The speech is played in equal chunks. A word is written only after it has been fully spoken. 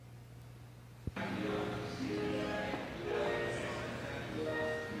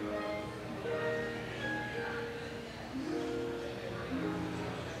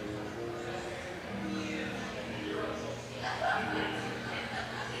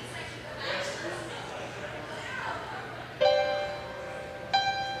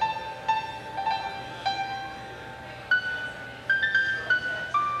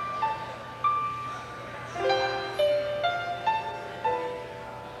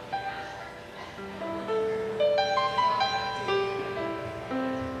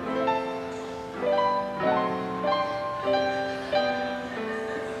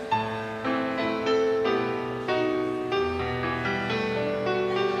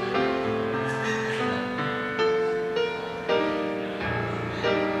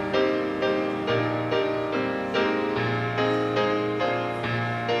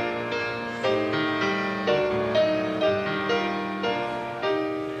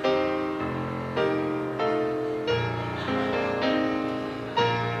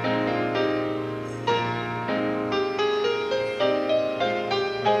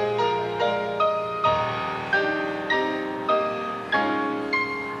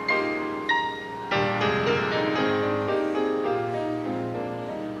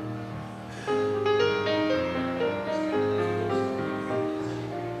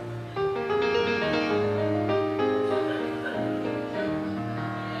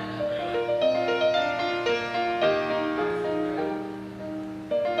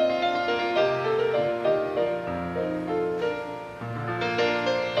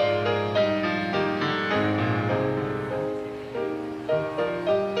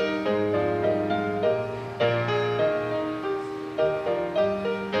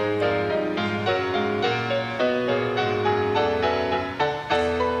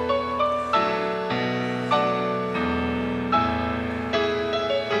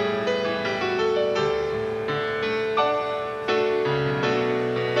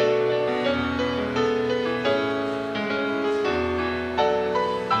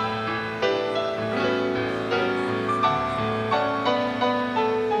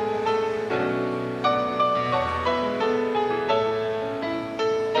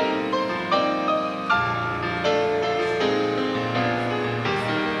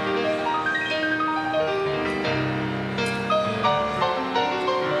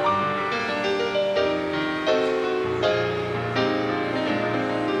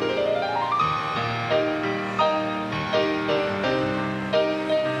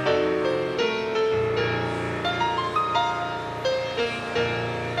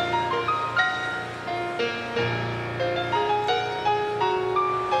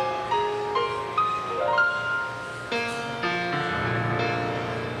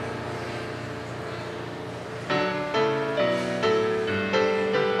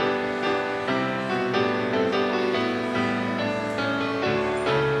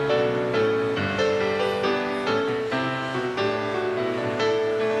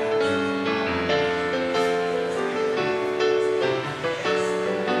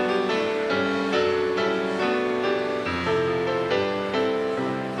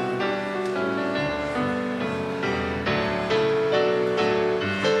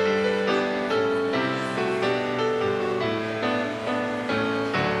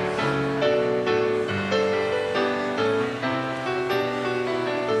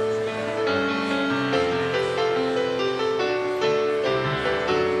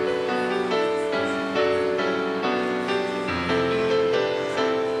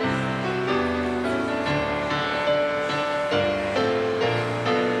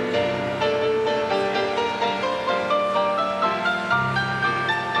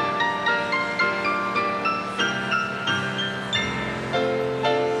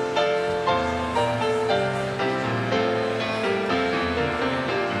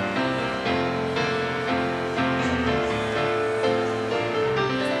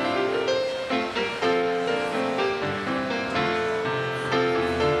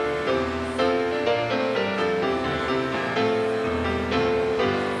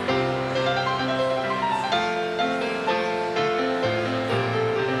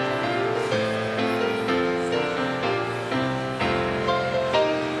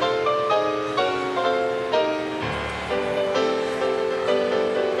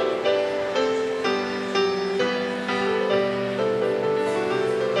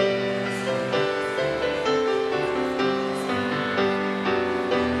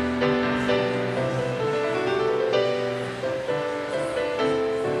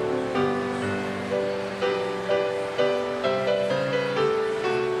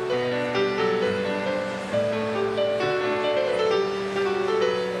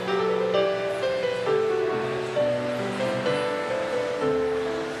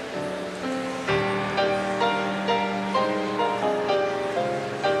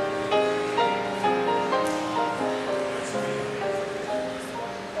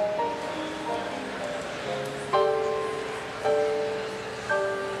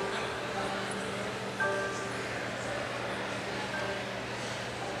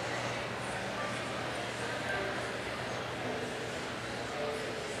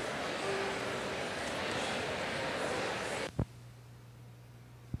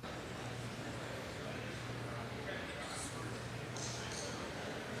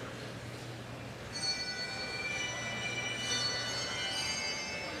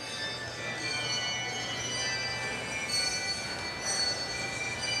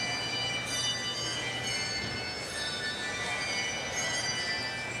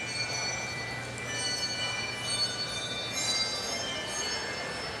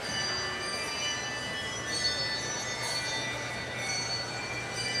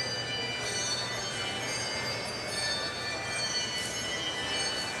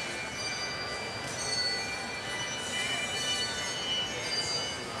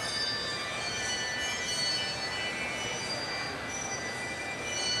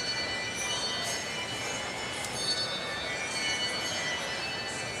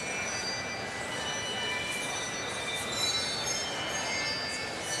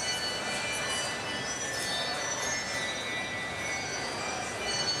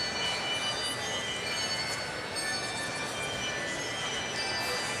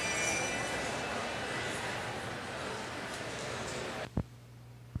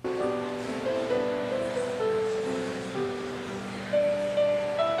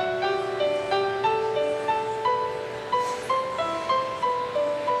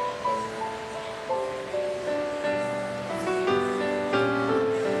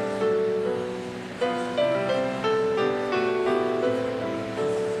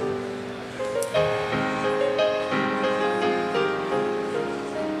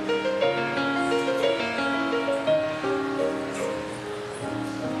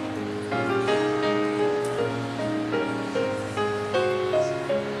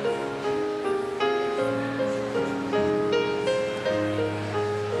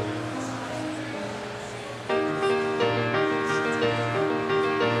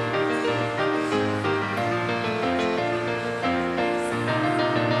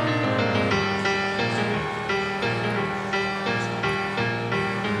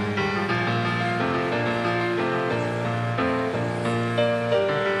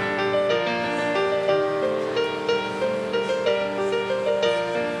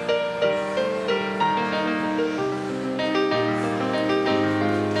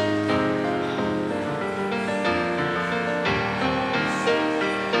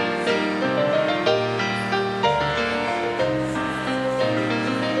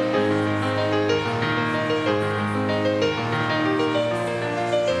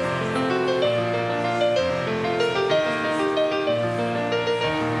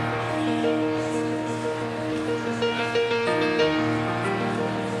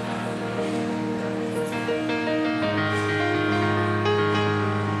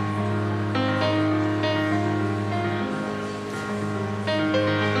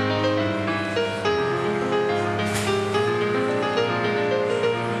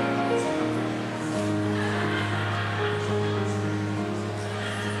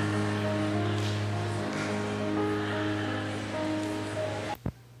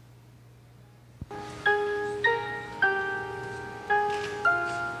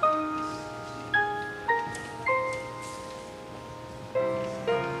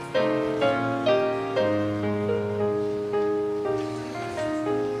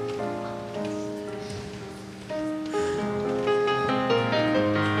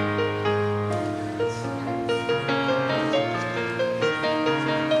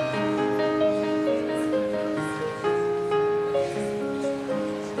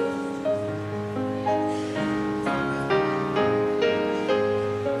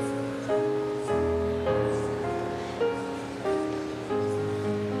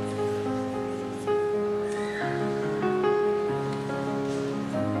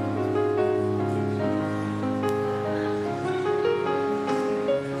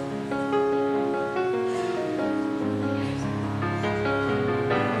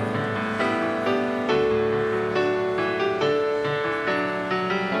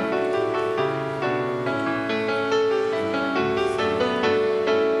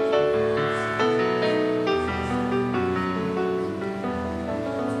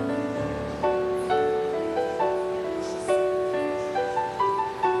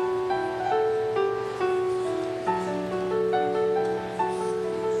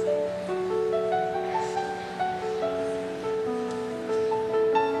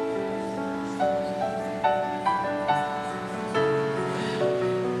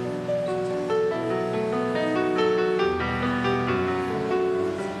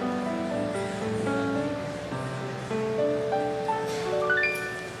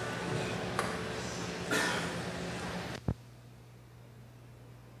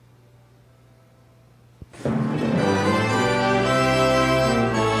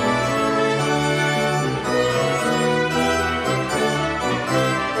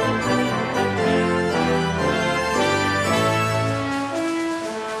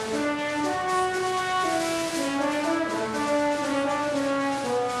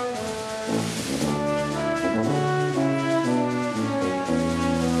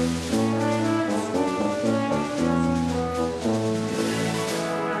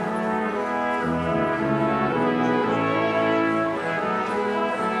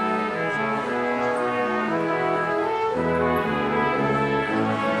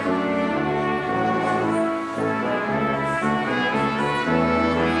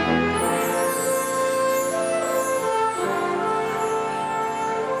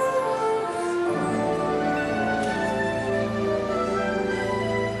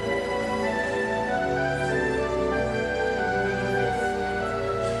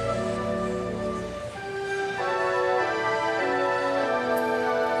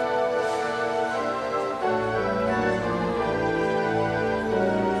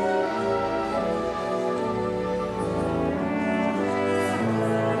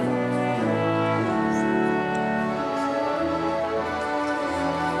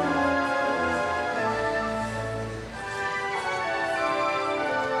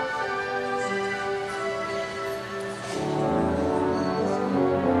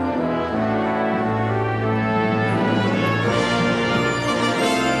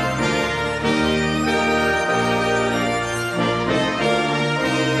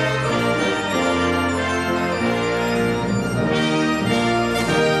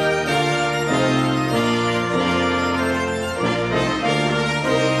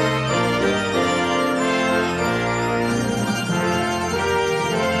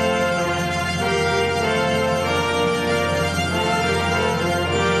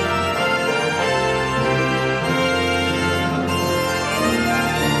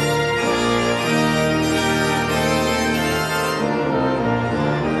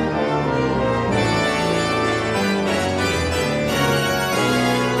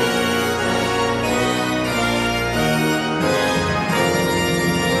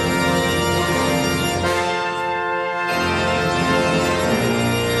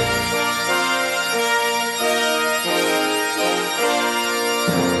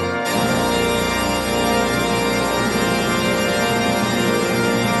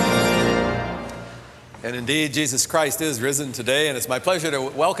Indeed, Jesus Christ is risen today, and it's my pleasure to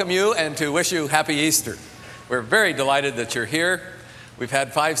welcome you and to wish you happy Easter. We're very delighted that you're here. We've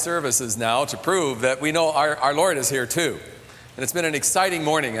had 5 services now to prove that we know our Lord is here too. And it's been an exciting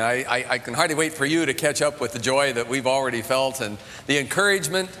morning, and I can hardly wait for you to catch up with the joy that we've already felt and the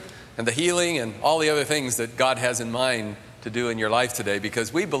encouragement and the healing and all the other things that God has in mind to do in your life today,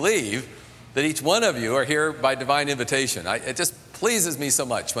 because we believe that each one of you are here by divine invitation. It just pleases me so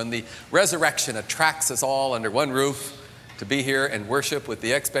much when the resurrection attracts us all under one roof to be here and worship with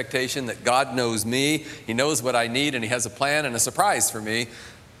the expectation that God knows me, He knows what I need, and He has a plan and a surprise for me.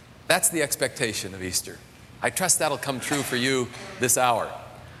 That's the expectation of Easter. I trust that'll come true for you this hour.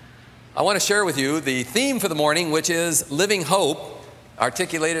 I want to share with you the theme for the morning, which is living hope,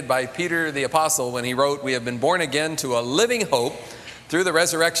 articulated by Peter the Apostle when he wrote, "We have been born again to a living hope through the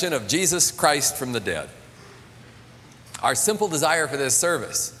resurrection of Jesus Christ from the dead." Our simple desire for this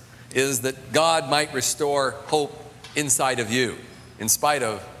service is that God might restore hope inside of you, in spite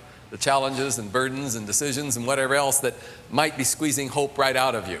of the challenges and burdens and decisions and whatever else that might be squeezing hope right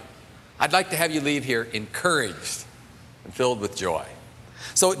out of you. I'd like to have you leave here encouraged and filled with joy.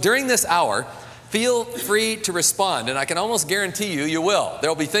 So during this hour, feel free to respond, and I can almost guarantee you will.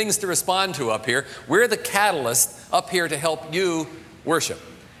 There'll be things to respond to up here. We're the catalyst up here to help you worship.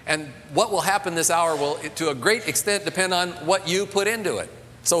 And what will happen this hour will, to a great extent, depend on what you put into it.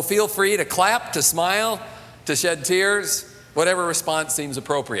 So feel free to clap, to smile, to shed tears, whatever response seems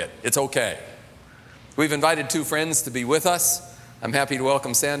appropriate. It's okay. We've invited 2 friends to be with us. I'm happy to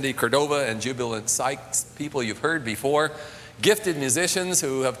welcome Sandy Cordova and Jubilant Sykes, people you've heard before, gifted musicians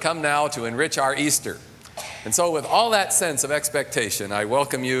who have come now to enrich our Easter. And so with all that sense of expectation, I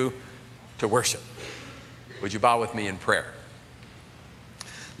welcome you to worship. Would you bow with me in prayer?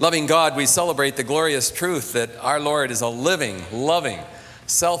 Loving God, we celebrate the glorious truth that our Lord is a living, loving,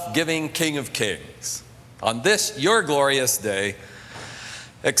 self-giving King of Kings. On this, your glorious day,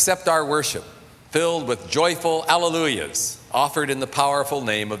 accept our worship, filled with joyful alleluias, offered in the powerful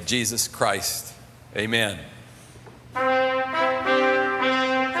name of Jesus Christ. Amen.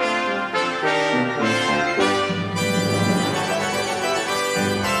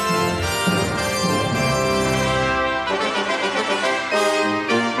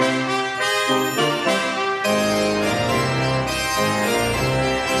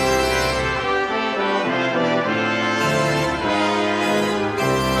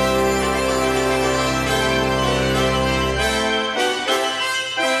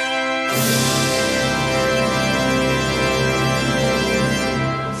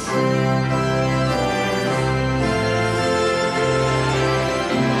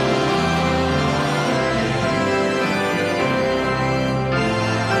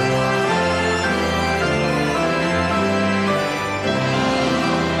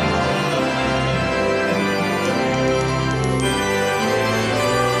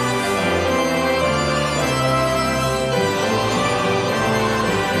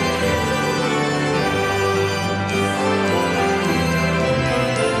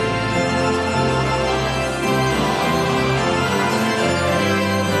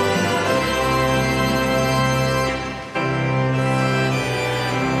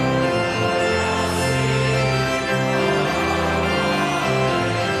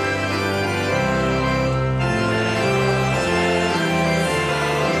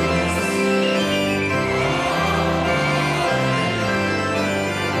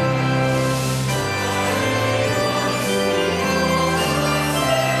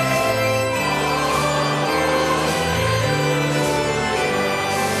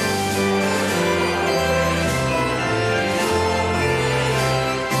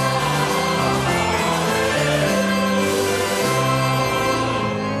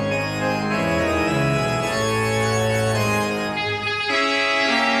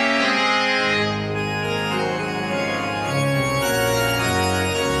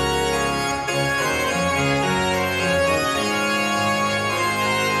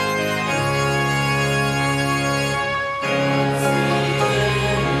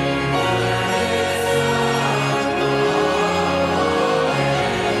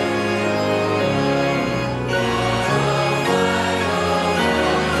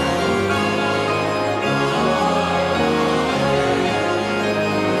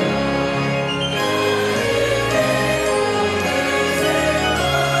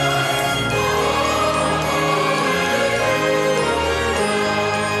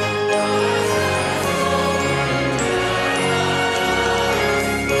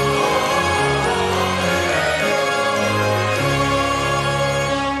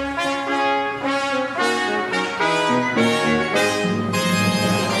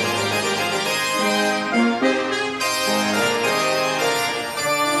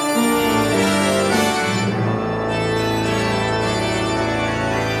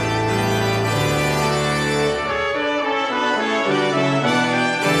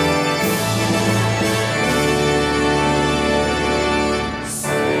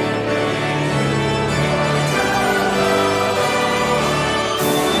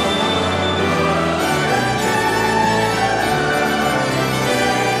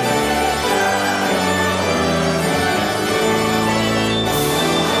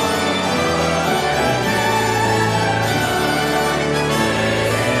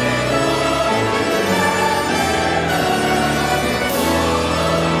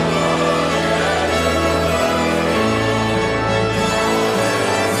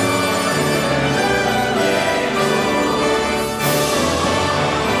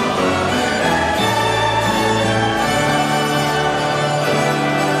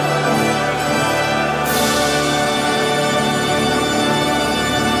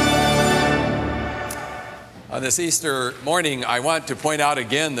 this Easter morning, I want to point out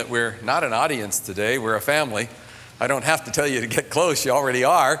again that we're not an audience today, we're a family. I don't have to tell you to get close, you already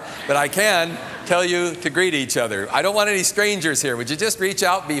are, but I can tell you to greet each other. I don't want any strangers here. Would you just reach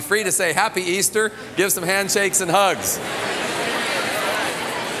out, be free to say Happy Easter, give some handshakes and hugs.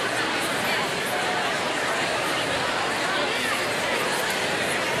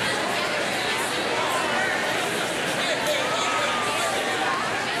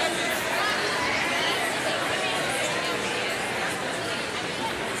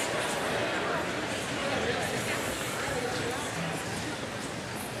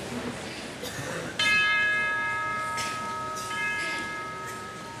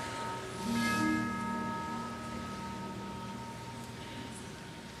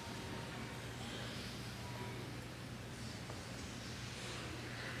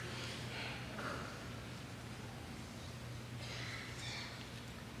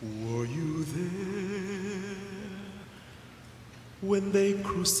 Were you there when they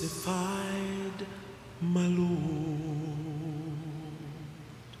crucified my Lord?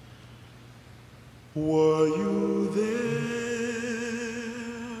 Were you there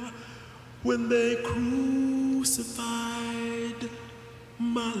when they crucified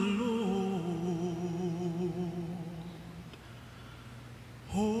my Lord?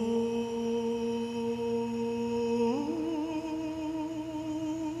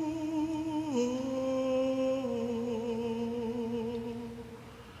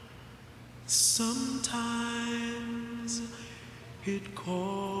 Sometimes it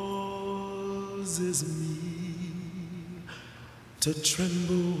causes me to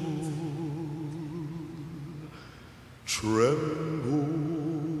tremble,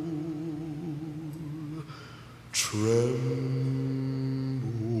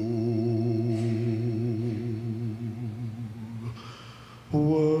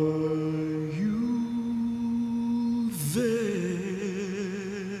 Were you there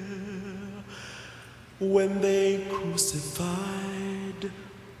when they crucified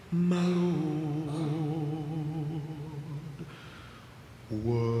my Lord?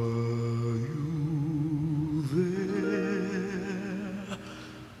 Were you there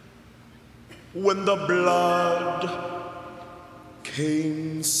when the blood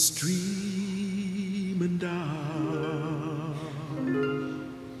came streaming down?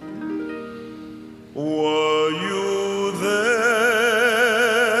 Were you there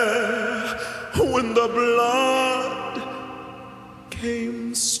when the blood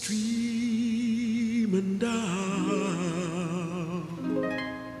came streaming down?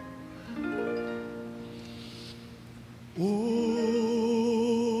 Oh,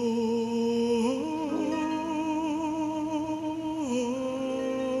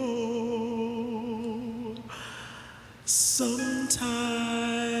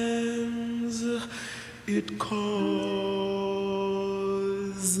 sometimes it causes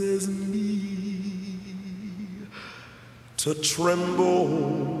me to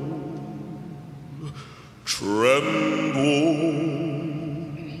tremble,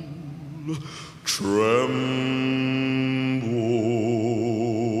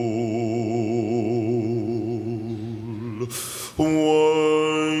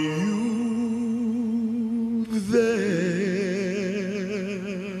 Were you there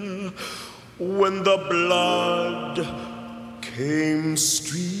when the blood came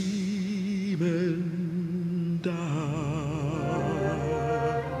streaming down?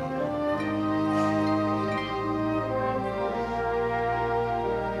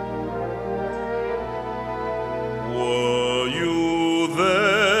 Were you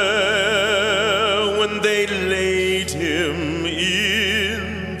there when they laid him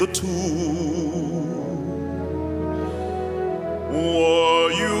in the tomb?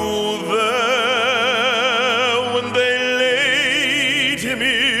 Were you there when they laid him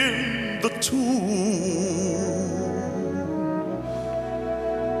in the tomb?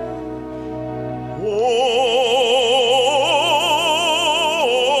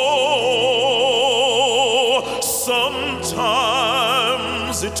 Oh,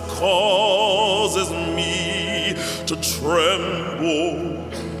 sometimes it causes me to tremble.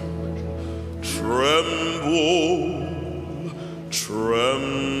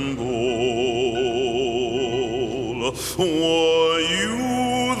 Were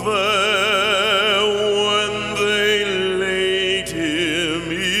you there when they laid him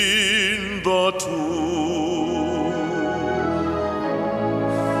in the tomb?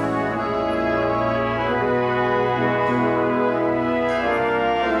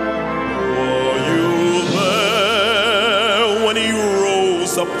 Were you there when he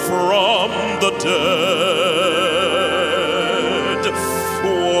rose up from the dead?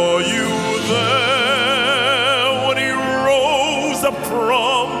 Were you there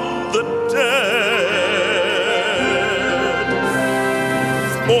from the dead.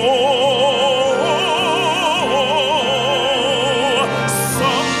 Oh,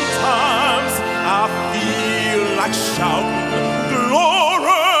 sometimes I feel like shouting,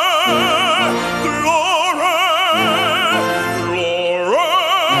 glory, glory, glory.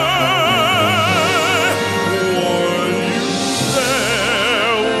 Were you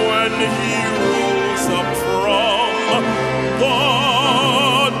there when he rose up from the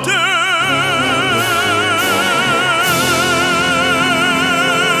dead?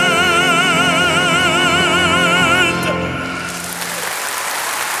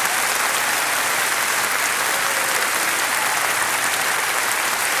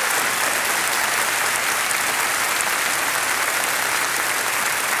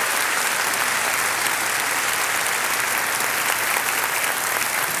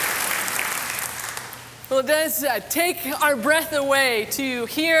 Well, it does take our breath away to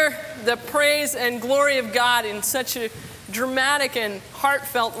hear the praise and glory of God in such a dramatic and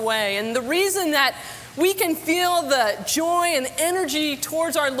heartfelt way. And the reason that we can feel the joy and energy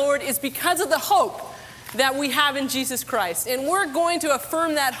towards our Lord is because of the hope that we have in Jesus Christ. And we're going to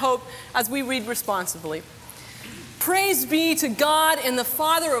affirm that hope as we read responsibly. Praise be to God and the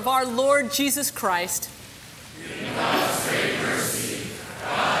Father of our Lord Jesus Christ.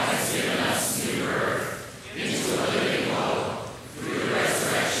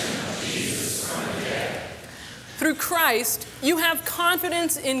 Through Christ, you have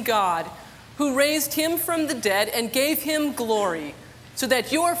confidence in God, who raised him from the dead and gave him glory, so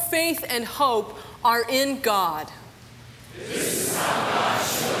that your faith and hope are in God.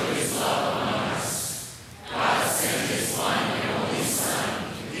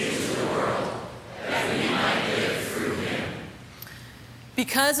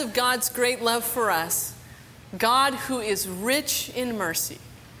 Because of God's great love for us, God, who is rich in mercy,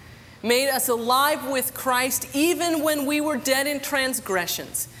 made us alive with Christ even when we were dead in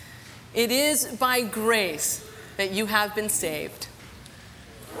transgressions. It is by grace that you have been saved.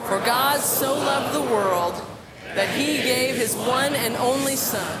 For God so loved the world that he gave his one and only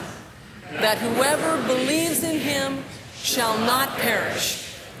Son, that whoever believes in him shall not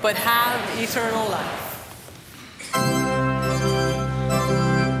perish, but have eternal life.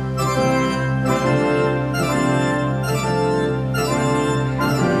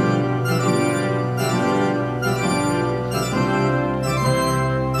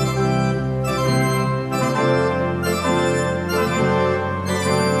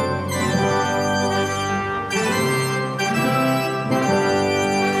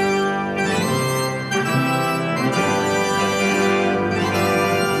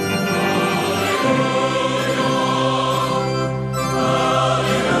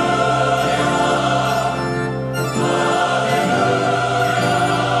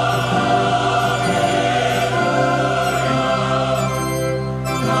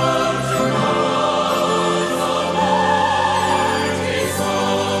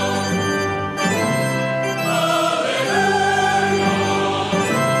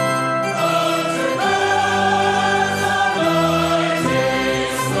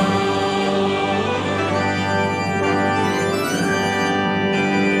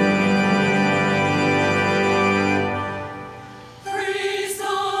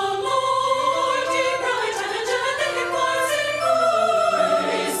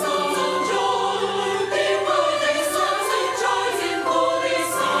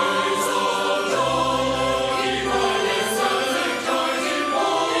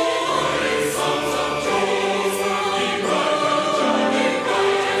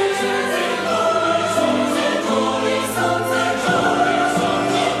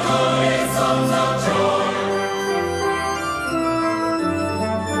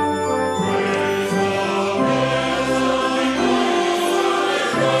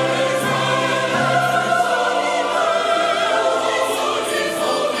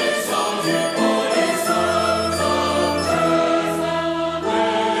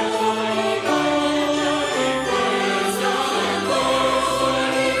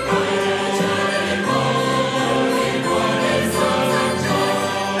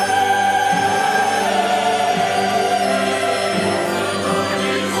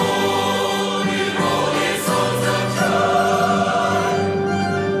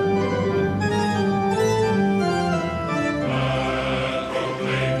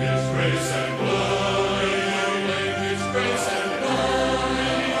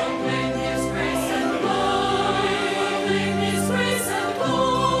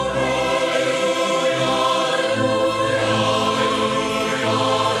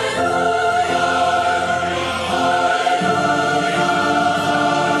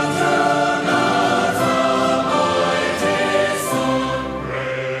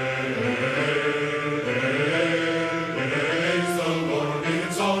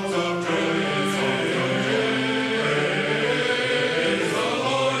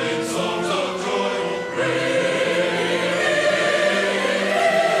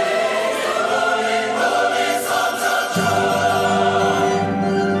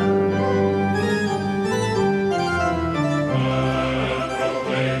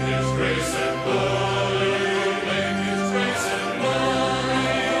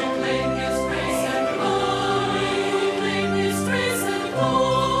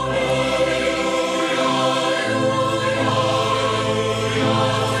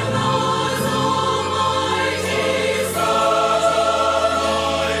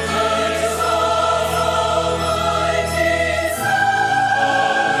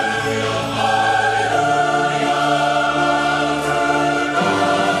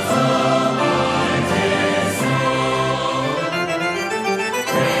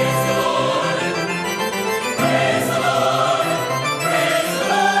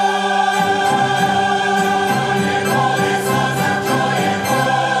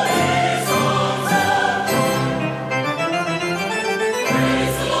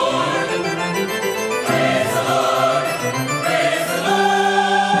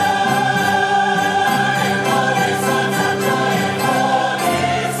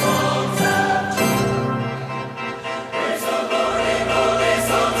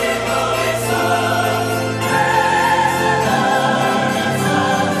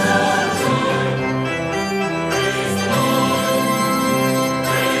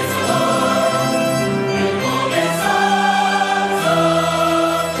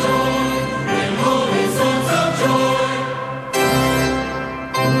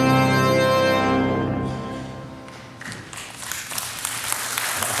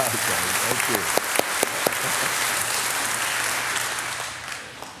 Thank you.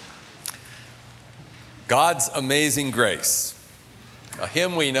 God's amazing grace. A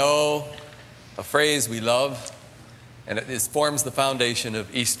hymn we know, a phrase we love, and it forms the foundation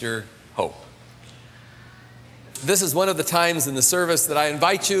of Easter hope. This is one of the times in the service that I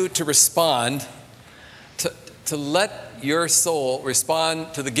invite you to respond, to let your soul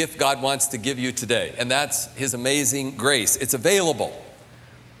respond to the gift God wants to give you today, and that's His amazing grace. It's available.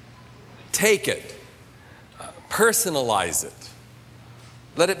 Take it. Personalize it.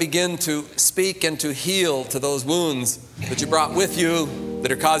 Let it begin to speak and to heal to those wounds that you brought with you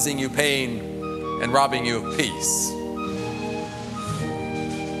that are causing you pain and robbing you of peace.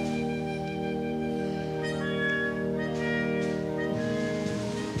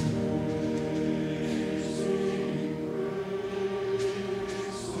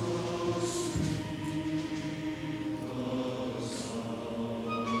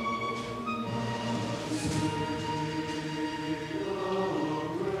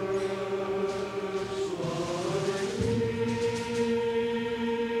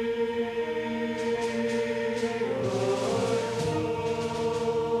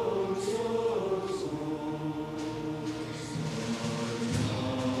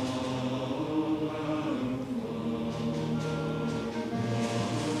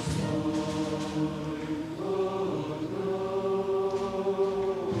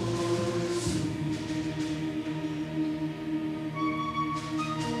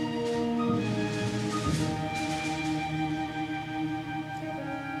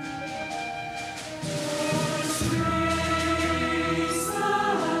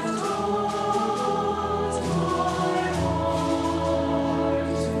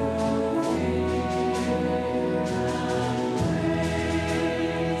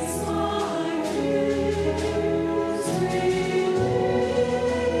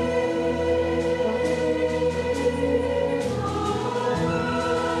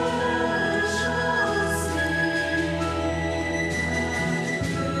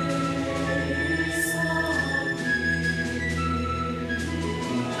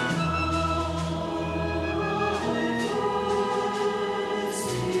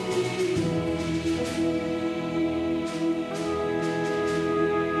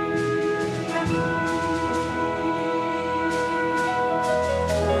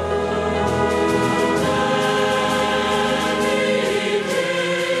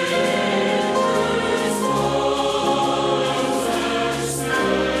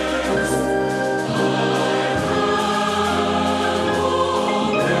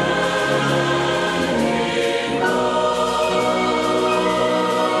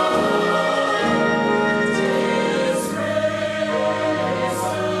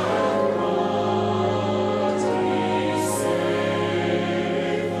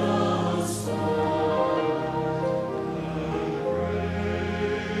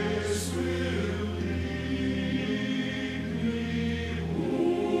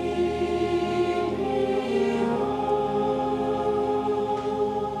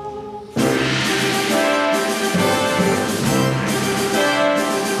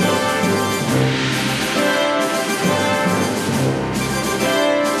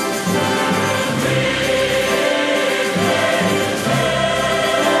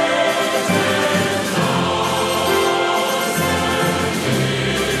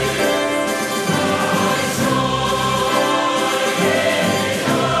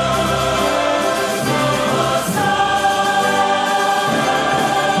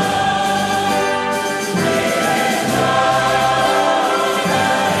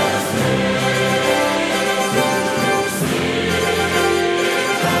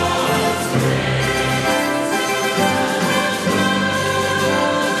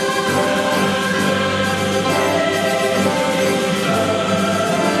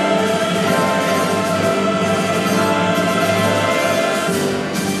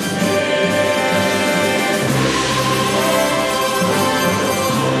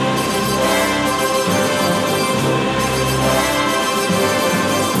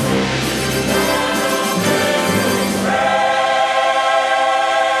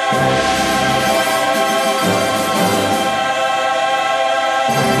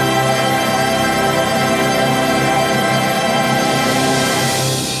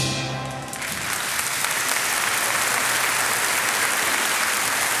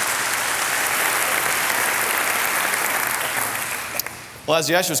 Well, as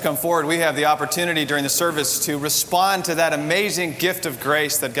the ushers come forward, we have the opportunity during the service to respond to that amazing gift of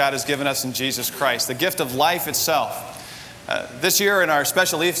grace that God has given us in Jesus Christ, the gift of life itself. This year in our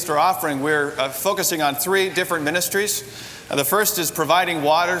special Easter offering, we're focusing on 3 different ministries. The first is providing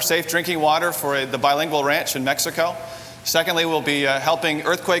water, safe drinking water for the bilingual ranch in Mexico. Secondly, we'll be helping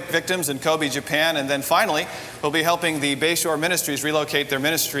earthquake victims in Kobe, Japan. And then finally, we'll be helping the Bayshore Ministries relocate their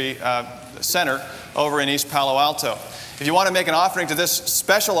ministry center over in East Palo Alto. If you want to make an offering to this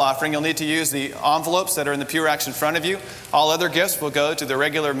special offering, you'll need to use the envelopes that are in the pew racks in front of you. All other gifts will go to the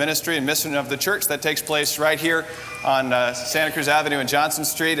regular ministry and mission of the church that takes place right here on Santa Cruz Avenue and Johnson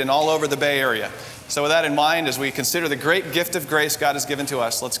Street and all over the Bay Area. So with that in mind, as we consider the great gift of grace God has given to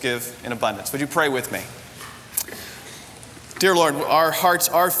us, let's give in abundance. Would you pray with me? Dear Lord, our hearts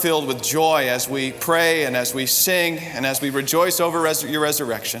are filled with joy as we pray and as we sing and as we rejoice over your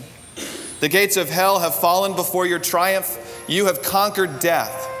resurrection. The gates of hell have fallen before your triumph. You have conquered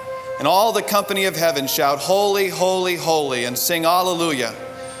death. And all the company of heaven shout, holy, holy, holy, and sing hallelujah.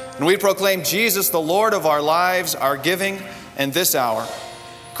 And we proclaim Jesus, the Lord of our lives, our giving, and this hour.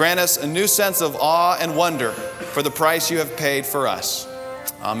 Grant us a new sense of awe and wonder for the price you have paid for us.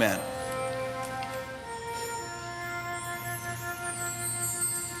 Amen.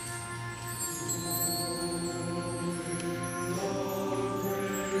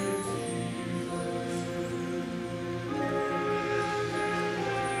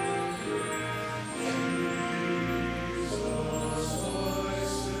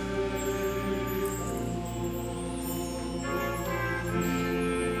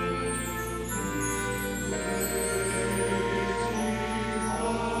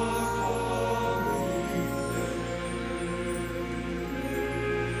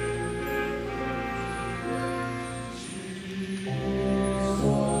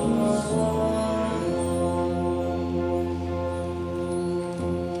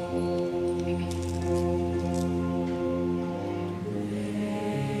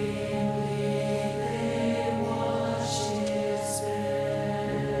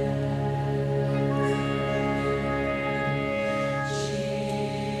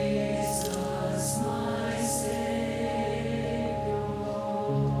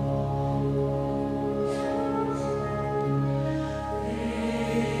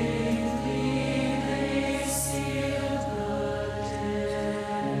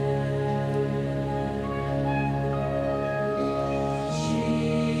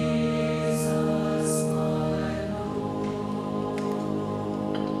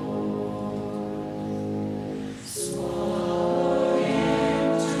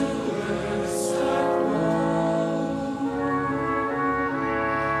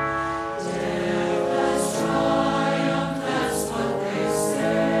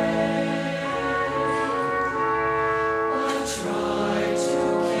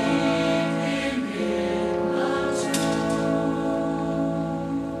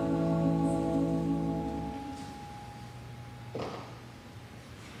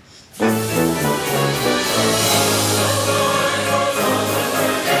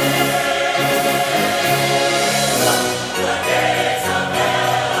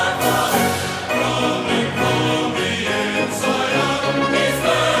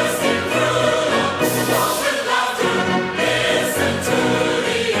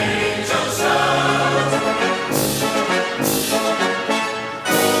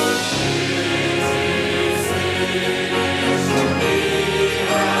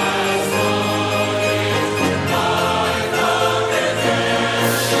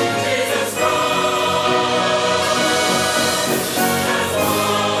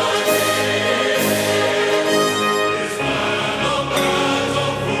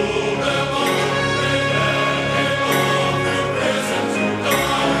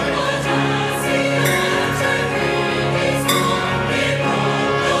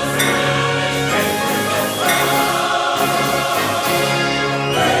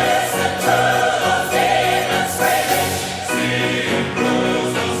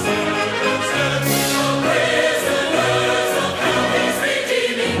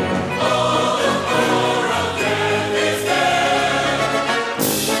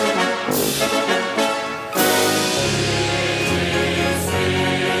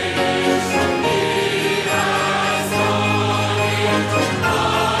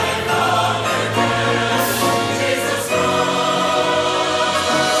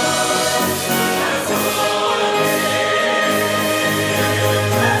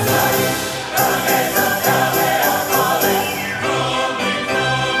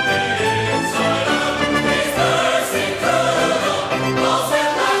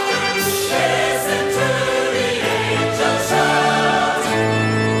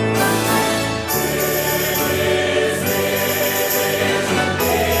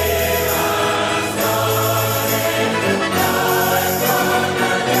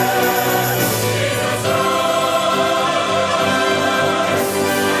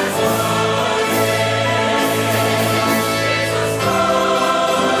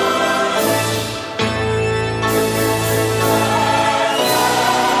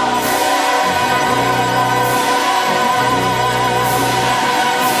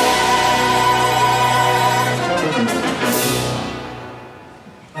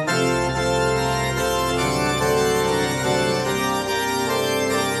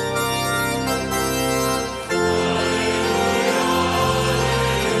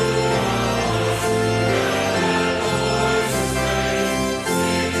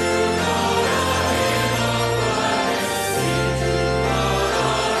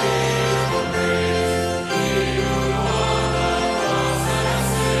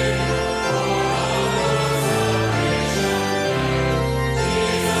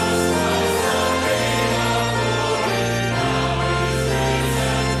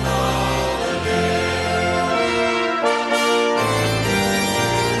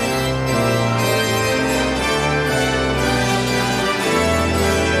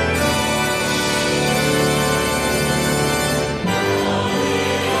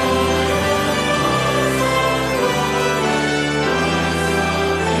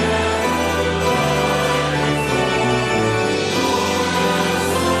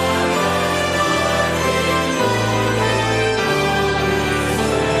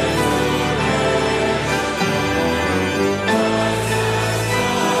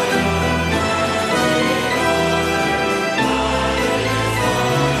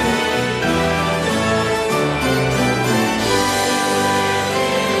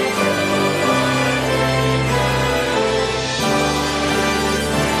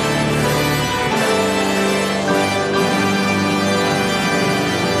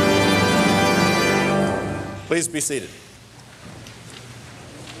 Please be seated.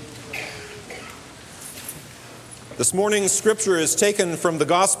 This morning's scripture is taken from the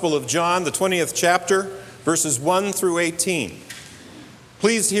Gospel of John, the 20th chapter, verses 1 through 18.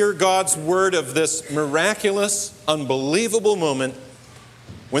 Please hear God's word of this miraculous, unbelievable moment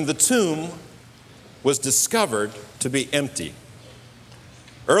when the tomb was discovered to be empty.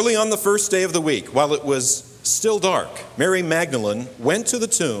 Early on the first day of the week, while it was still dark, Mary Magdalene went to the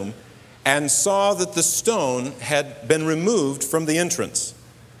tomb and saw that the stone had been removed from the entrance.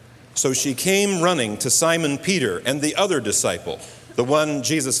 So she came running to Simon Peter and the other disciple, the one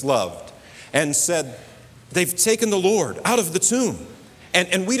Jesus loved, and said, "They've taken the Lord out of the tomb,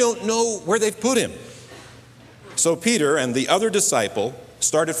 and we don't know where they've put him." So Peter and the other disciple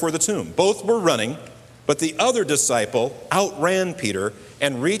started for the tomb. Both were running, but the other disciple outran Peter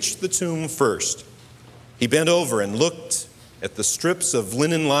and reached the tomb first. He bent over and looked at the strips of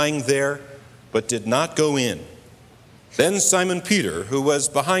linen lying there, but did not go in. Then Simon Peter, who was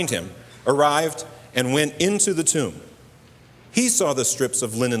behind him, arrived and went into the tomb. He saw the strips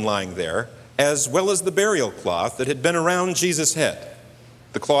of linen lying there, as well as the burial cloth that had been around Jesus' head.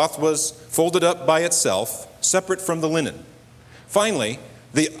 The cloth was folded up by itself, separate from the linen. Finally,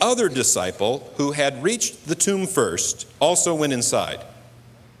 the other disciple, who had reached the tomb first, also went inside.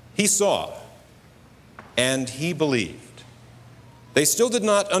 He saw, and he believed. They still did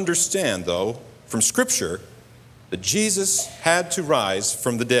not understand, though, from Scripture, that Jesus had to rise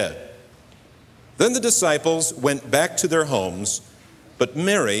from the dead. Then the disciples went back to their homes, but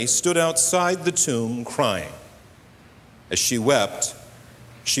Mary stood outside the tomb crying. As she wept,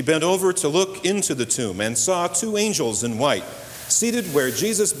 she bent over to look into the tomb and saw two angels in white, seated where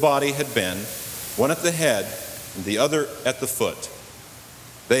Jesus' body had been, one at the head and the other at the foot.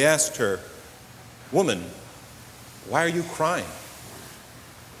 They asked her, "Woman, why are you crying?"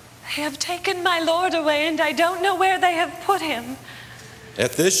 "They have taken my Lord away, and I don't know where they have put him."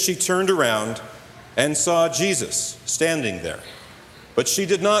 At this she turned around and saw Jesus standing there, but she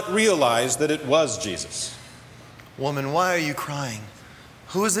did not realize that it was Jesus. "Woman, why are you crying?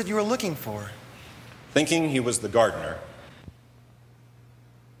 Who is it you are looking for?" Thinking he was the gardener,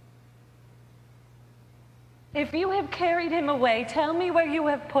 "If you have carried him away, tell me where you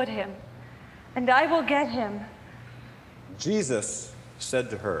have put him, and I will get him." Jesus said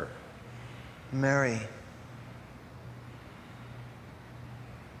to her, "Mary."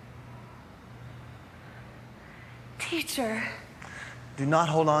 "Teacher." "Do not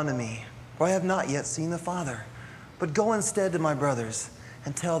hold on to me, for I have not yet seen the Father. But go instead to my brothers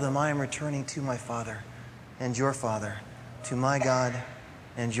and tell them I am returning to my Father and your Father, to my God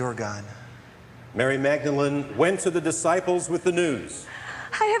and your God." Mary Magdalene went to the disciples with the news.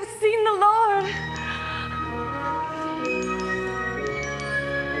 "I have seen the Lord."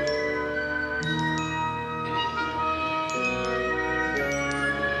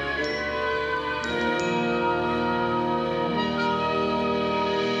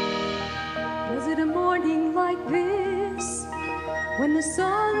 Was it a morning like this, when the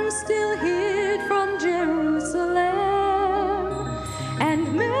sun still hid from Jerusalem,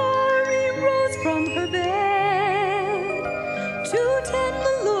 and Mary rose from her bed to tend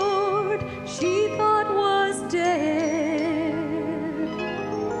the Lord she thought was dead?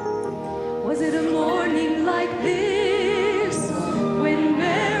 Was it a morning like this, when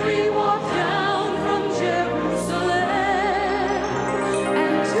Mary walked down from Jerusalem,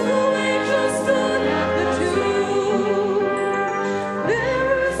 and two angels stood at the tomb,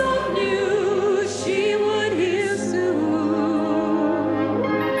 bearers of news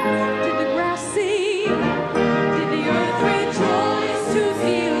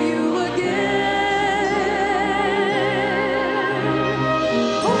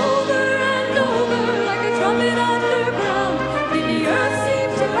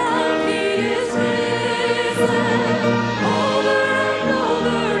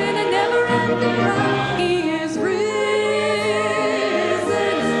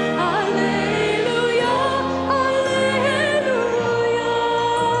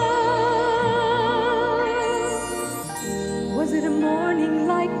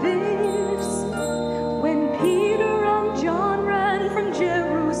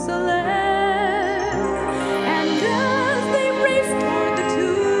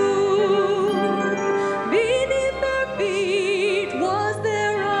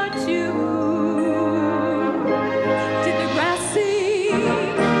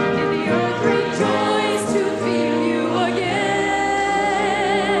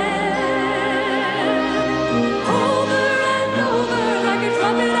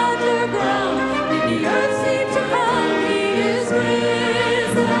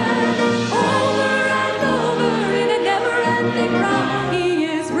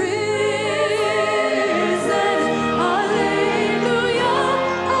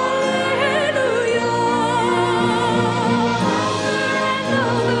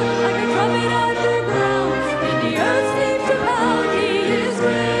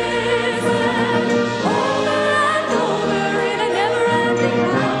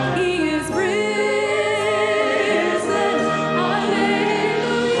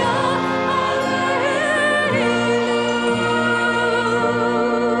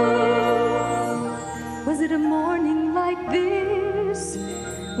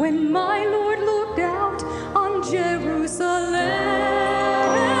when my Lord looked out on Jerusalem.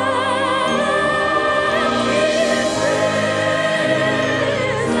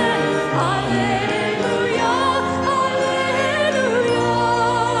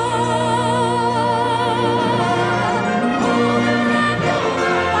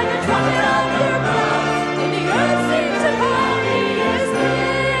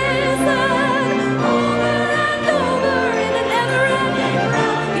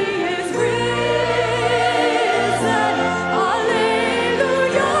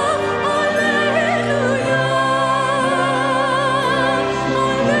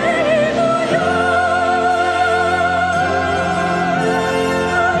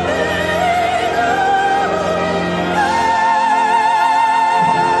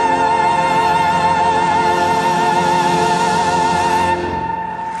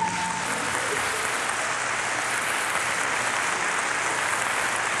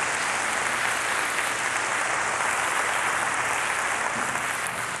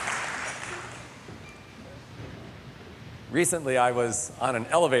 Recently, I was on an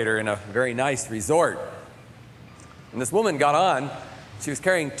elevator in a very nice resort. And this woman got on. She was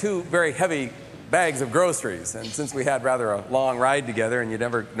carrying 2 very heavy bags of groceries. And since we had rather a long ride together and you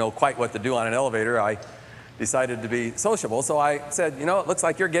never know quite what to do on an elevator, I decided to be sociable. So I said, you know, it looks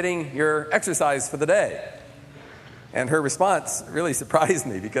like you're getting your exercise for the day. And her response really surprised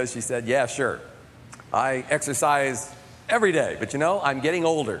me because she said, yeah, sure. I exercise every day, but you know, I'm getting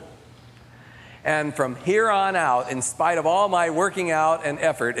older. And from here on out, in spite of all my working out and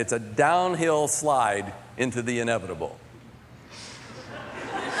effort, it's a downhill slide into the inevitable.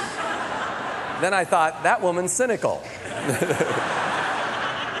 Then I thought, that woman's cynical.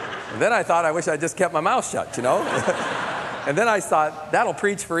 And then I thought, I wish I just kept my mouth shut, you know? And then I thought, that'll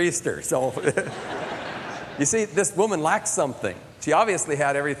preach for Easter. So, you see, this woman lacked something. She obviously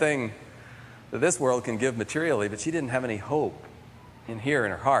had everything that this world can give materially, but she didn't have any hope in here in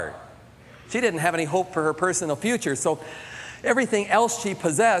her heart. She didn't have any hope for her personal future, so everything else she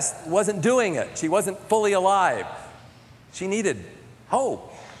possessed wasn't doing it. She wasn't fully alive. She needed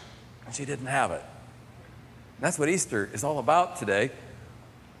hope, and she didn't have it. And that's what Easter is all about today.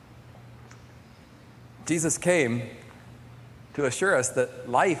 Jesus came to assure us that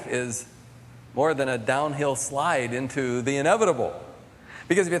life is more than a downhill slide into the inevitable.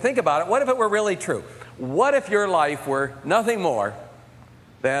 Because if you think about it, what if it were really true? What if your life were nothing more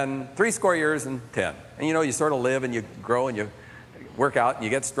than 70 years and 10? And you know, you sort of live and you grow and you work out and you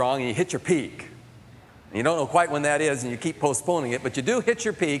get strong and you hit your peak. And you don't know quite when that is and you keep postponing it, but you do hit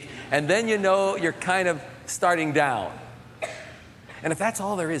your peak and then you know you're kind of starting down. And if that's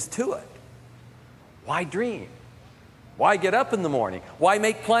all there is to it, why dream? Why get up in the morning? Why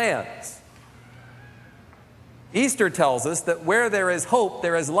make plans? Easter tells us that where there is hope,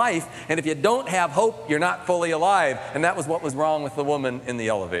 there is life. And if you don't have hope, you're not fully alive. And that was what was wrong with the woman in the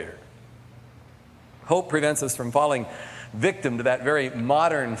elevator. Hope prevents us from falling victim to that very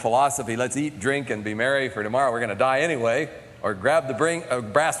modern philosophy. Let's eat, drink, and be merry, for tomorrow we're going to die anyway. Or grab the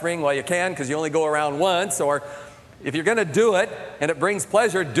brass ring while you can because you only go around once. Or if you're going to do it and it brings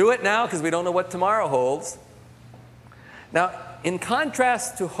pleasure, do it now because we don't know what tomorrow holds. Now, in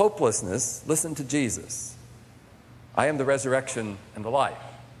contrast to hopelessness, listen to Jesus. I am the resurrection and the life.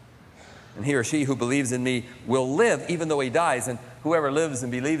 And he or she who believes in me will live even though he dies, and whoever lives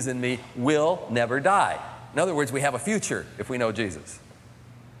and believes in me will never die. In other words, we have a future if we know Jesus.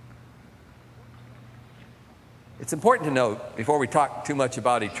 It's important to note, before we talk too much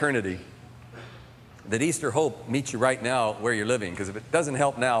about eternity, that Easter hope meets you right now where you're living, because if it doesn't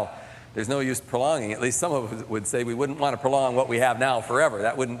help now, there's no use prolonging. At least some of us would say we wouldn't want to prolong what we have now forever.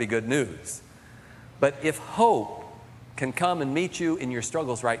 That wouldn't be good news. But if hope can come and meet you in your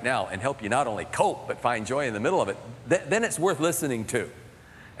struggles right now and help you not only cope but find joy in the middle of it, then it's worth listening to.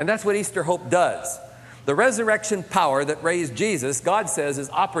 And that's what Easter hope does. The resurrection power that raised Jesus, God says,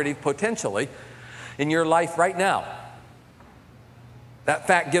 is operative potentially in your life right now. That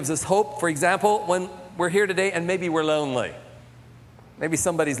fact gives us hope, for example, when we're here today and maybe we're lonely. Maybe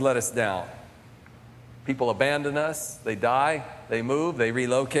somebody's let us down. People abandon us, they die, they move, they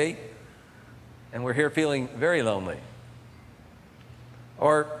relocate, and we're here feeling very lonely.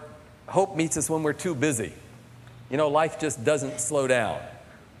 Or hope meets us when we're too busy. You know, life just doesn't slow down.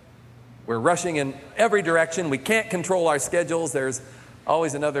 We're rushing in every direction. We can't control our schedules. There's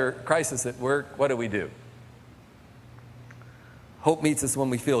always another crisis at work. What do? Hope meets us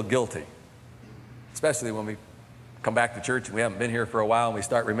when we feel guilty, especially when we come back to church and we haven't been here for a while and we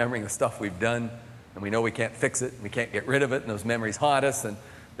start remembering the stuff we've done and we know we can't fix it, and we can't get rid of it, and those memories haunt us, and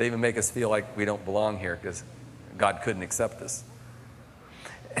they even make us feel like we don't belong here because God couldn't accept us.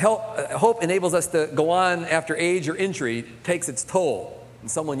 Hope enables us to go on after age or injury takes its toll. And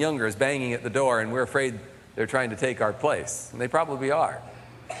someone younger is banging at the door, and we're afraid they're trying to take our place. And they probably are.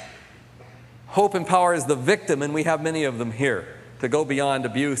 Hope empowers the victim, and we have many of them here, to go beyond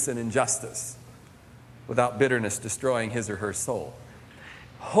abuse and injustice without bitterness destroying his or her soul.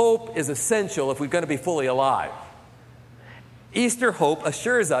 Hope is essential if we're going to be fully alive. Easter hope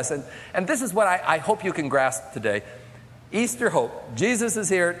assures us, and this is what I hope you can grasp today. Easter hope, Jesus is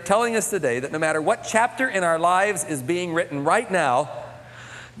here telling us today that no matter what chapter in our lives is being written right now,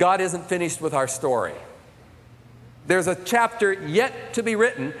 God isn't finished with our story. There's a chapter yet to be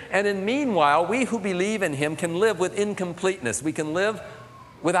written, and in meanwhile, we who believe in him can live with incompleteness. We can live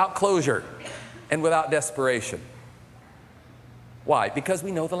without closure and without desperation. Why? Because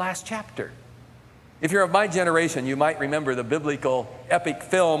we know the last chapter. If you're of my generation, you might remember the biblical epic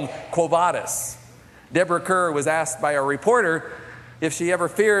film Quo Vadis. Deborah Kerr was asked by a reporter if she ever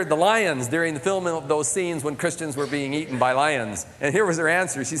feared the lions during the filming of those scenes when Christians were being eaten by lions. And here was her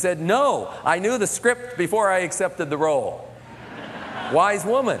answer. She said, "No, I knew the script before I accepted the role." Wise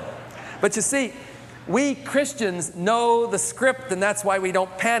woman. But you see, we Christians know the script, and that's why we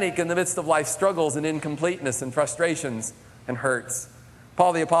don't panic in the midst of life's struggles and incompleteness and frustrations and hurts.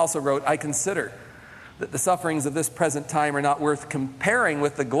 Paul the Apostle wrote, "I consider that the sufferings of this present time are not worth comparing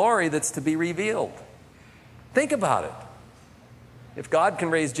with the glory that's to be revealed." Think about it. If God can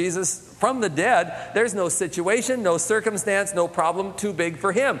raise Jesus from the dead, there's no situation, no circumstance, no problem too big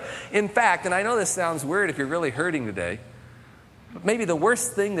for him. In fact, and I know this sounds weird if you're really hurting today, but maybe the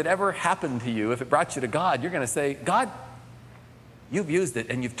worst thing that ever happened to you, if it brought you to God, you're going to say, "God, you've used it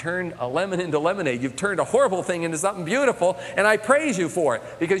and you've turned a lemon into lemonade. You've turned a horrible thing into something beautiful, and I praise you for it."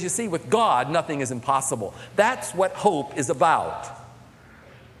 Because you see, with God, nothing is impossible. That's what hope is about.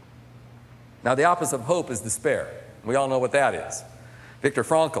 Now, the opposite of hope is despair. We all know what that is. Viktor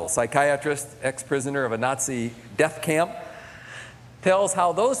Frankl, psychiatrist, ex-prisoner of a Nazi death camp, tells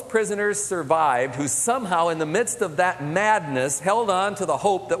how those prisoners survived who somehow in the midst of that madness held on to the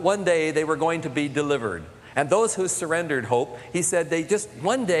hope that one day they were going to be delivered. And those who surrendered hope, he said, they just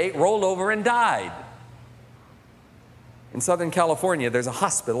one day rolled over and died. In Southern California, there's a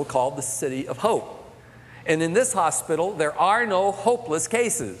hospital called the City of Hope. And in this hospital, there are no hopeless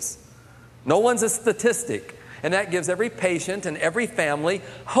cases. No one's a statistic. And that gives every patient and every family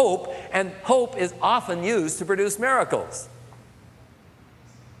hope, and hope is often used to produce miracles.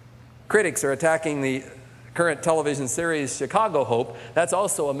 Critics are attacking the current television series Chicago Hope. That's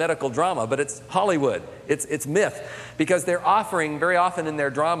also a medical drama, but it's Hollywood. It's myth, because they're offering very often in their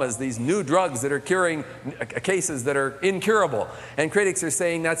dramas these new drugs that are curing cases that are incurable. And critics are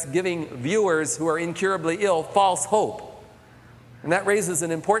saying that's giving viewers who are incurably ill false hope. And that raises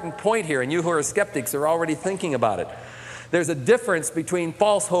an important point here, and you who are skeptics are already thinking about it. There's a difference between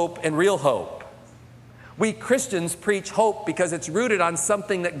false hope and real hope. We Christians preach hope because it's rooted on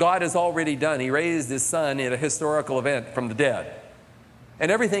something that God has already done. He raised his son in a historical event from the dead.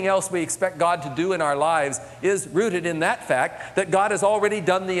 And everything else we expect God to do in our lives is rooted in that fact that God has already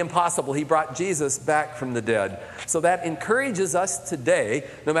done the impossible. He brought Jesus back from the dead. So that encourages us today,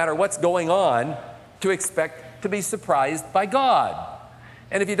 no matter what's going on, to expect to be surprised by God.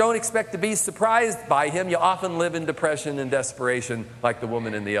 And if you don't expect to be surprised by him, you often live in depression and desperation like the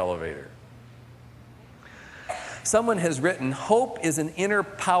woman in the elevator. Someone has written, hope is an inner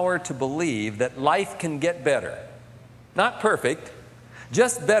power to believe that life can get better. Not perfect,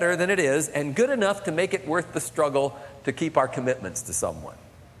 just better than it is, and good enough to make it worth the struggle to keep our commitments to someone.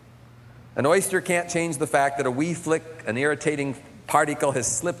 An oyster can't change the fact that a wee flick, an irritating particle has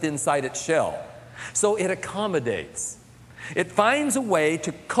slipped inside its shell. So it accommodates. It finds a way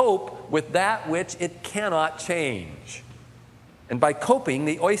to cope with that which it cannot change. And by coping,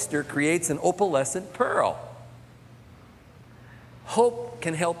 the oyster creates an opalescent pearl. Hope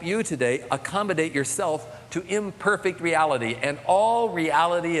can help you today accommodate yourself to imperfect reality, and all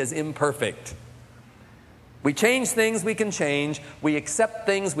reality is imperfect. We change things we can change, we accept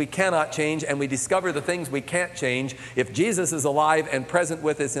things we cannot change, and we discover the things we can't change. If Jesus is alive and present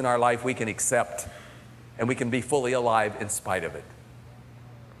with us in our life, we can accept, and we can be fully alive in spite of it.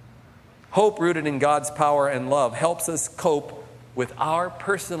 Hope rooted in God's power and love helps us cope with our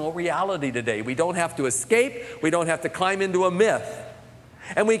personal reality today. We don't have to escape, we don't have to climb into a myth.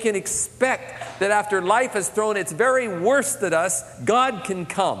 And we can expect that after life has thrown its very worst at us, God can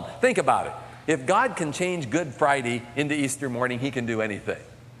come. Think about it. If God can change Good Friday into Easter morning, he can do anything.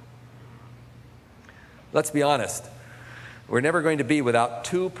 Let's be honest. We're never going to be without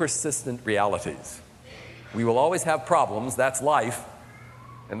two persistent realities. We will always have problems, that's life.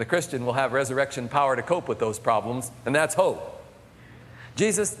 And the Christian will have resurrection power to cope with those problems, and that's hope.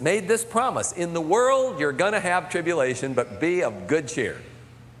 Jesus made this promise. In the world, you're going to have tribulation, but be of good cheer.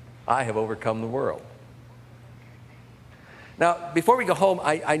 I have overcome the world. Now, before we go home,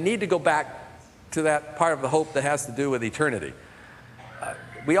 I need to go back to that part of the hope that has to do with eternity.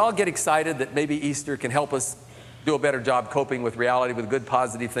 We all get excited that maybe Easter can help us do a better job coping with reality, with good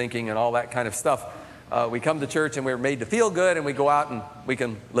positive thinking and all that kind of stuff. We come to church and we're made to feel good, and we go out and we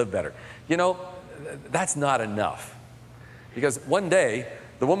can live better. You know, that's not enough. Because one day,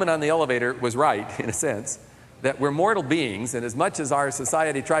 the woman on the elevator was right, in a sense, that we're mortal beings, and as much as our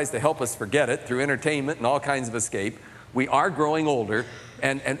society tries to help us forget it through entertainment and all kinds of escape, we are growing older,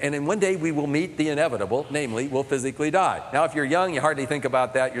 and one day we will meet the inevitable, namely, we'll physically die. Now, if you're young, you hardly think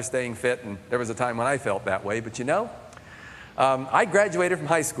about that. You're staying fit, and there was a time when I felt that way. But you know, I graduated from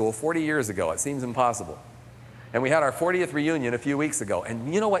high school 40 years ago. It seems impossible. And we had our 40th reunion a few weeks ago.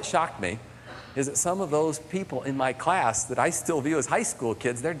 And you know what shocked me? Is that some of those people in my class that I still view as high school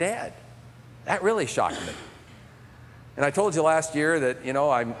kids, they're dead. That really shocked me. And I told you last year that, you know,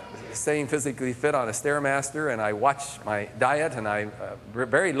 I'm staying physically fit on a Stairmaster, and I watch my diet, and I'm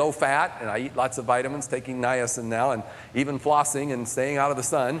very low fat, and I eat lots of vitamins, taking niacin now, and even flossing and staying out of the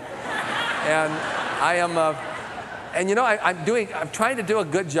sun. And I am, and you know, I'm trying to do a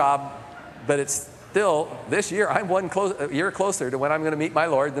good job, but it's still, this year, I'm a year closer to when I'm going to meet my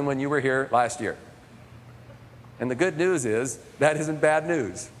Lord than when you were here last year. And the good news is, that isn't bad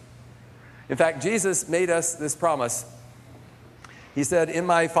news. In fact, Jesus made us this promise. He said, in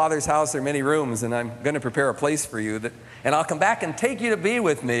my Father's house are many rooms, and I'm going to prepare a place for you, and I'll come back and take you to be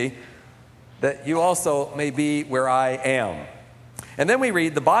with me, that you also may be where I am. And then we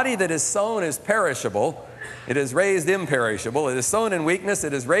read, the body that is sown is perishable, it is raised imperishable. It is sown in weakness,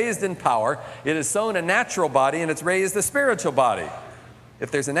 it is raised in power. It is sown a natural body, and it's raised a spiritual body.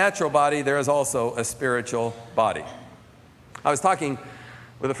 If there's a natural body, there is also a spiritual body. I was talking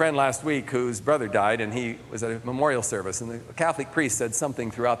with a friend last week whose brother died, and he was at a memorial service, and the Catholic priest said something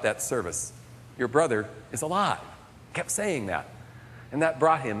throughout that service. Your brother is alive. Kept saying that. And that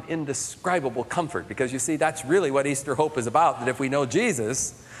brought him indescribable comfort, because you see, that's really what Easter hope is about, that if we know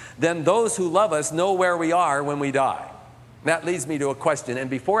Jesus, then those who love us know where we are when we die. And that leads me to a question, and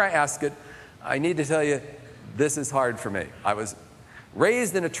before I ask it, I need to tell you, this is hard for me. I was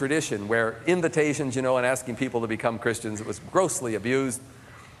raised in a tradition where invitations, you know, and asking people to become Christians, it was grossly abused.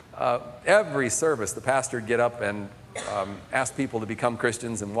 Every service, the pastor would get up and ask people to become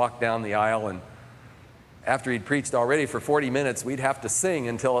Christians and walk down the aisle, and after he'd preached already for 40 minutes, we'd have to sing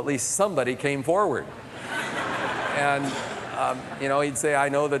until at least somebody came forward. And, you know, he'd say, I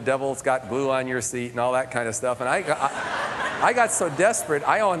know the devil's got glue on your seat and all that kind of stuff. And I got so desperate,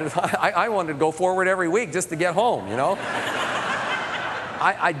 I wanted to go forward every week just to get home, you know.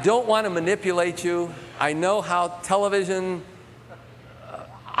 I don't want to manipulate you. I know how television,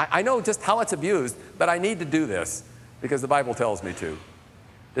 I know just how it's abused, but I need to do this because the Bible tells me to.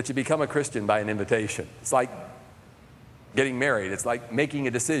 That you become a Christian by an invitation. It's like getting married. It's like making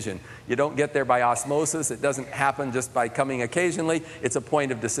a decision. You don't get there by osmosis. It doesn't happen just by coming occasionally. It's a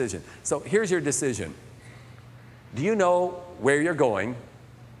point of decision. So here's your decision. Do you know where you're going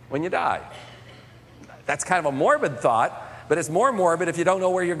when you die? That's kind of a morbid thought, but it's more morbid if you don't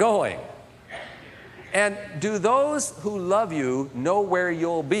know where you're going. And do those who love you know where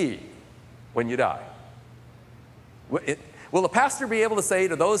you'll be when you die? Will the pastor be able to say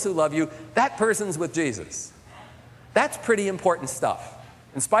to those who love you, that person's with Jesus? That's pretty important stuff,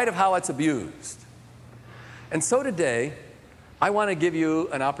 in spite of how it's abused. And so today, I want to give you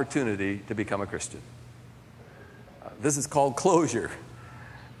an opportunity to become a Christian. This is called closure.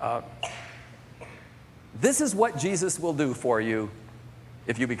 This is what Jesus will do for you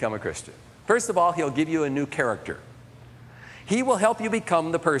if you become a Christian. First of all, he'll give you a new character. He will help you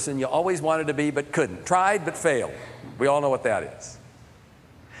become the person you always wanted to be but couldn't. Tried but failed. We all know what that is.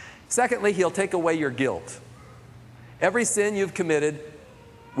 Secondly, he'll take away your guilt. Every sin you've committed,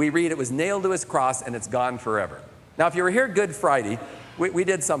 we read it was nailed to his cross and it's gone forever. Now, if you were here Good Friday, we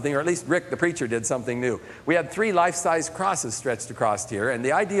did something, or at least Rick, the preacher, did something new. We had 3 life-size crosses stretched across here, and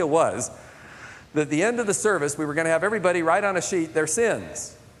the idea was that at the end of the service, we were going to have everybody write on a sheet their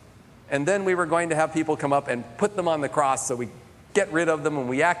sins. And then we were going to have people come up and put them on the cross so we get rid of them, and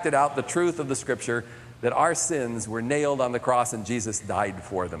we acted out the truth of the Scripture that our sins were nailed on the cross and Jesus died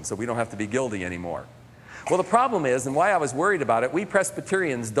for them, so we don't have to be guilty anymore. Well, the problem is, and why I was worried about it, we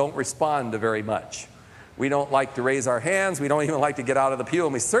Presbyterians don't respond to very much. We don't like to raise our hands, we don't even like to get out of the pew,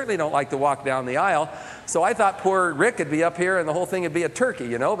 and we certainly don't like to walk down the aisle. So I thought poor Rick would be up here and the whole thing would be a turkey,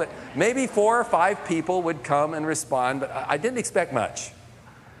 you know, but maybe 4 or 5 people would come and respond, but I didn't expect much.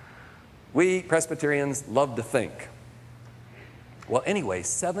 We Presbyterians love to think. Well, anyway,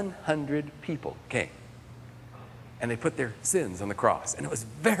 700 people came. And they put their sins on the cross. And it was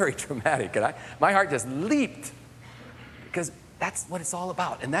very dramatic. And my heart just leaped. Because that's what it's all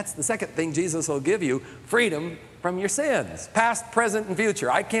about. And that's the second thing Jesus will give you, freedom from your sins. Past, present, and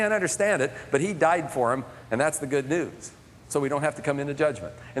future. I can't understand it, but he died for them. And that's the good news. So we don't have to come into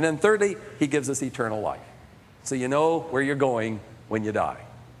judgment. And then thirdly, he gives us eternal life. So you know where you're going when you die.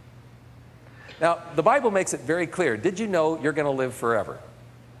 Now, the Bible makes it very clear. Did you know you're going to live forever?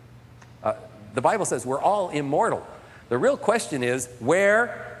 The Bible says we're all immortal. The real question is,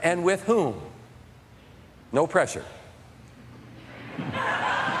 where and with whom? No pressure.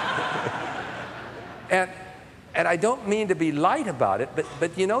 And I don't mean to be light about it,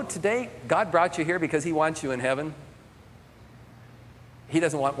 but you know, today, God brought you here because he wants you in heaven. He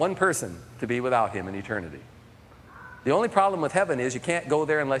doesn't want one person to be without him in eternity. The only problem with heaven is you can't go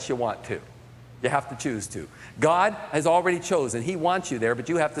there unless you want to. You have to choose to. God has already chosen. He wants you there, but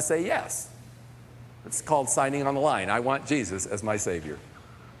you have to say yes. It's called signing on the line. I want Jesus as my Savior.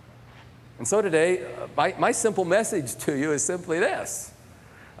 And so today, my simple message to you is simply this.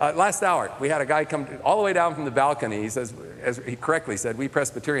 Last hour, we had a guy come all the way down from the balcony. He says, as he correctly said, we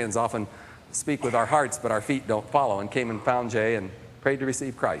Presbyterians often speak with our hearts, but our feet don't follow, and came and found Jay and prayed to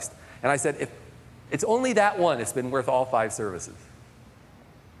receive Christ. And I said, if it's only that one, it's been worth all 5 services.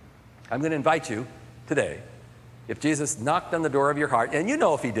 I'm going to invite you today, if Jesus knocked on the door of your heart, and you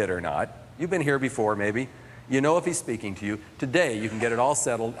know if he did or not, you've been here before maybe, you know if he's speaking to you, today you can get it all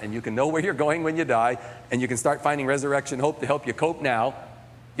settled, and you can know where you're going when you die, and you can start finding resurrection hope to help you cope now.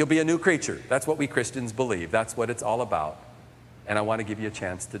 You'll be a new creature. That's what we Christians believe. That's what it's all about. And I want to give you a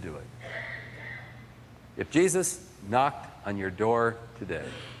chance to do it. If Jesus knocked on your door today,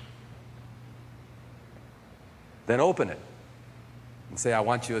 then open it and say, I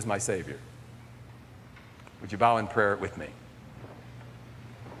want you as my Savior. Would you bow in prayer with me?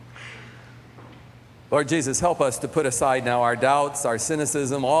 Lord Jesus, help us to put aside now our doubts, our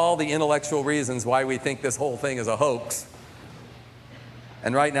cynicism, all the intellectual reasons why we think this whole thing is a hoax.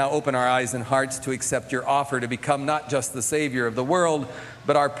 And right now, open our eyes and hearts to accept your offer to become not just the Savior of the world,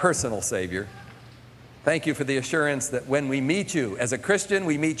 but our personal Savior. Thank you for the assurance that when we meet you as a Christian,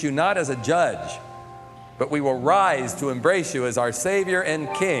 we meet you not as a judge, but we will rise to embrace you as our Savior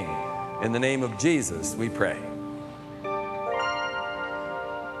and King. In the name of Jesus, we pray.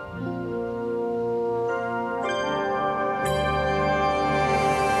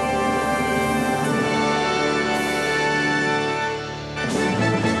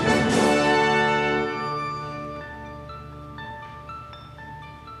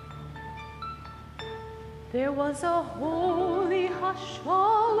 There was a holy hush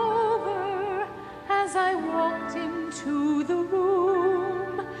all over as I walked into the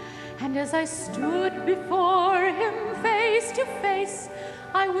room, and as I stood before him face to face,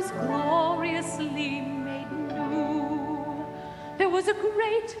 I was gloriously made new. There was a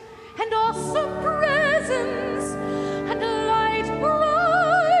great and awesome presence, and a light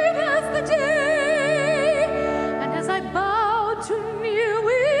bright as the day, and as I bowed to kneel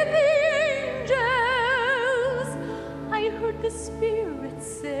with the angels, I heard the Spirit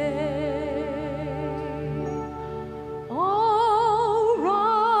say, all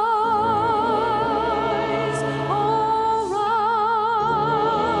rise,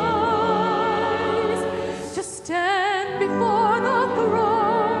 to stand before the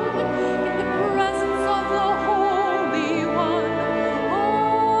throne in the presence of the Holy One.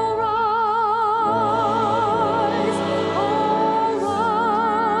 All rise,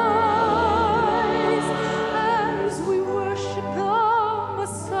 as we worship the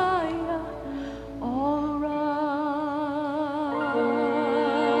Messiah. All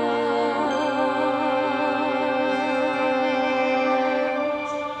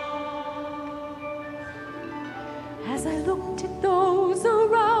As I looked at those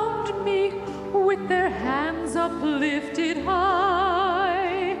around me with their hands uplifted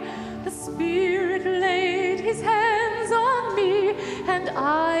high, the Spirit laid his hands on me and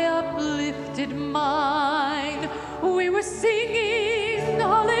I uplifted mine. We were singing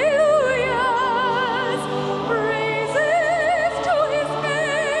hallelujahs, praises to his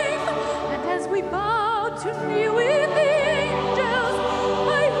name, and as we bowed to kneel with the angels,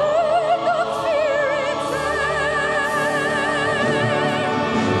 I heard the Spirit say, stand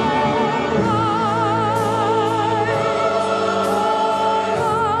before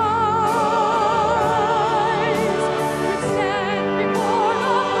the throne in the presence of the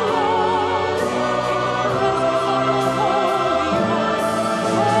Holy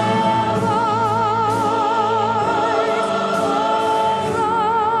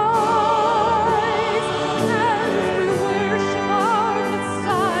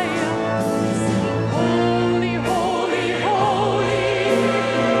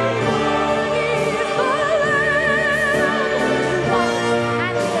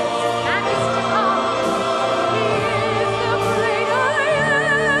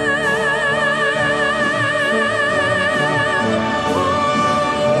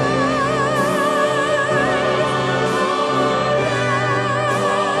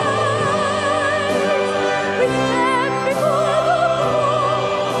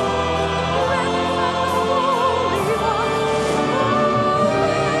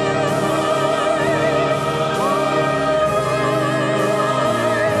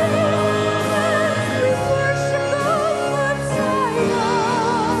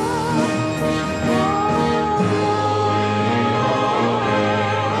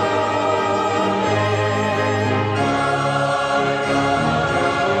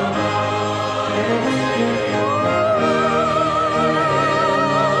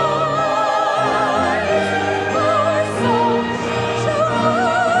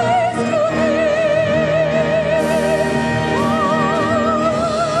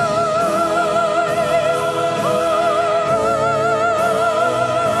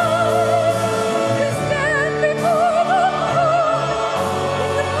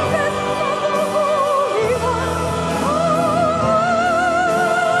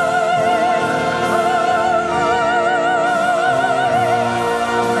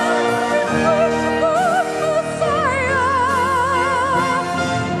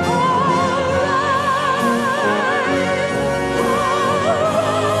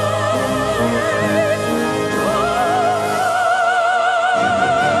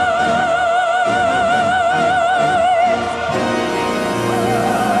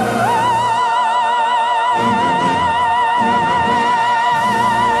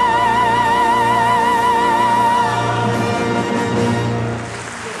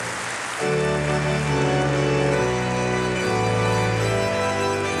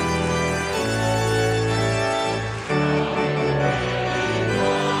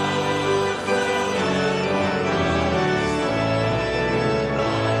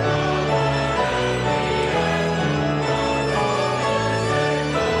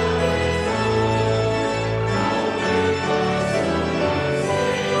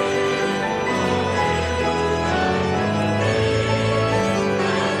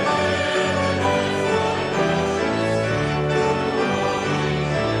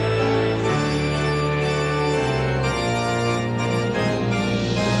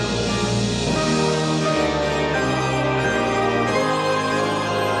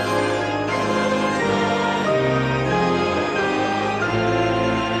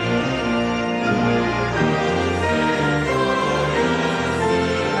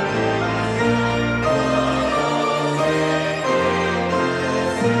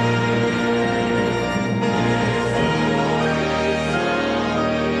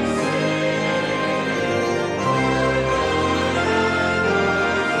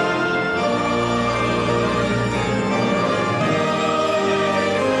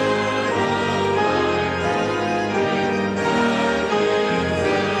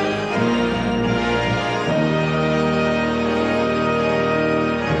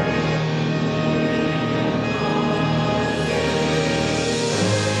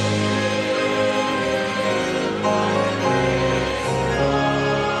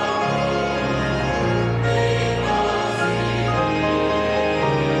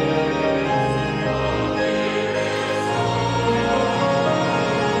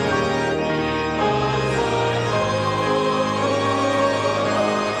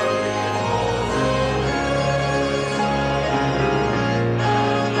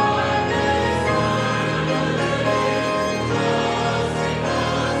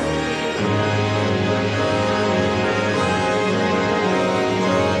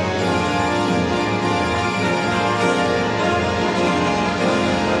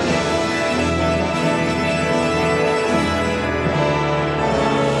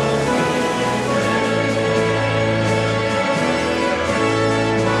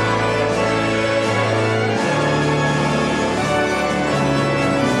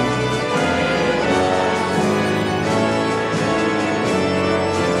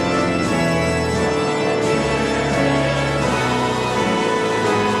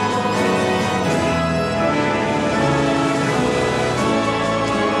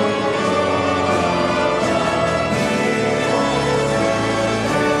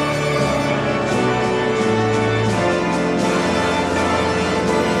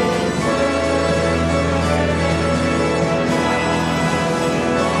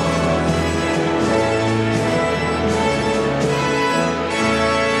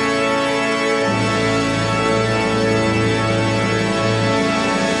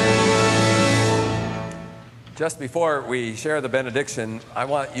just before we share the benediction, I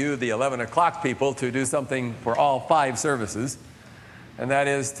want you, the 11 o'clock people, to do something for all 5 services, and that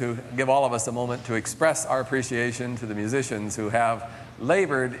is to give all of us a moment to express our appreciation to the musicians who have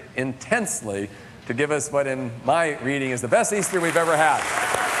labored intensely to give us what in my reading is the best Easter we've ever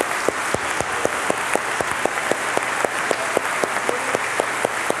had.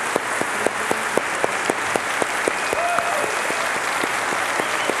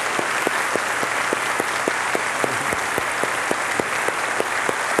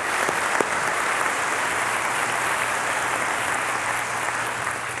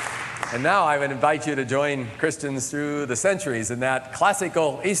 And now I would invite you to join Christians through the centuries in that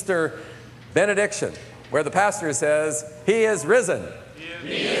classical Easter benediction, where the pastor says, "He is risen.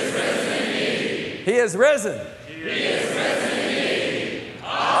 He is risen indeed. He is risen. He is risen indeed.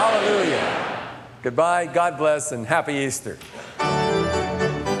 Hallelujah. Goodbye, God bless, and happy Easter."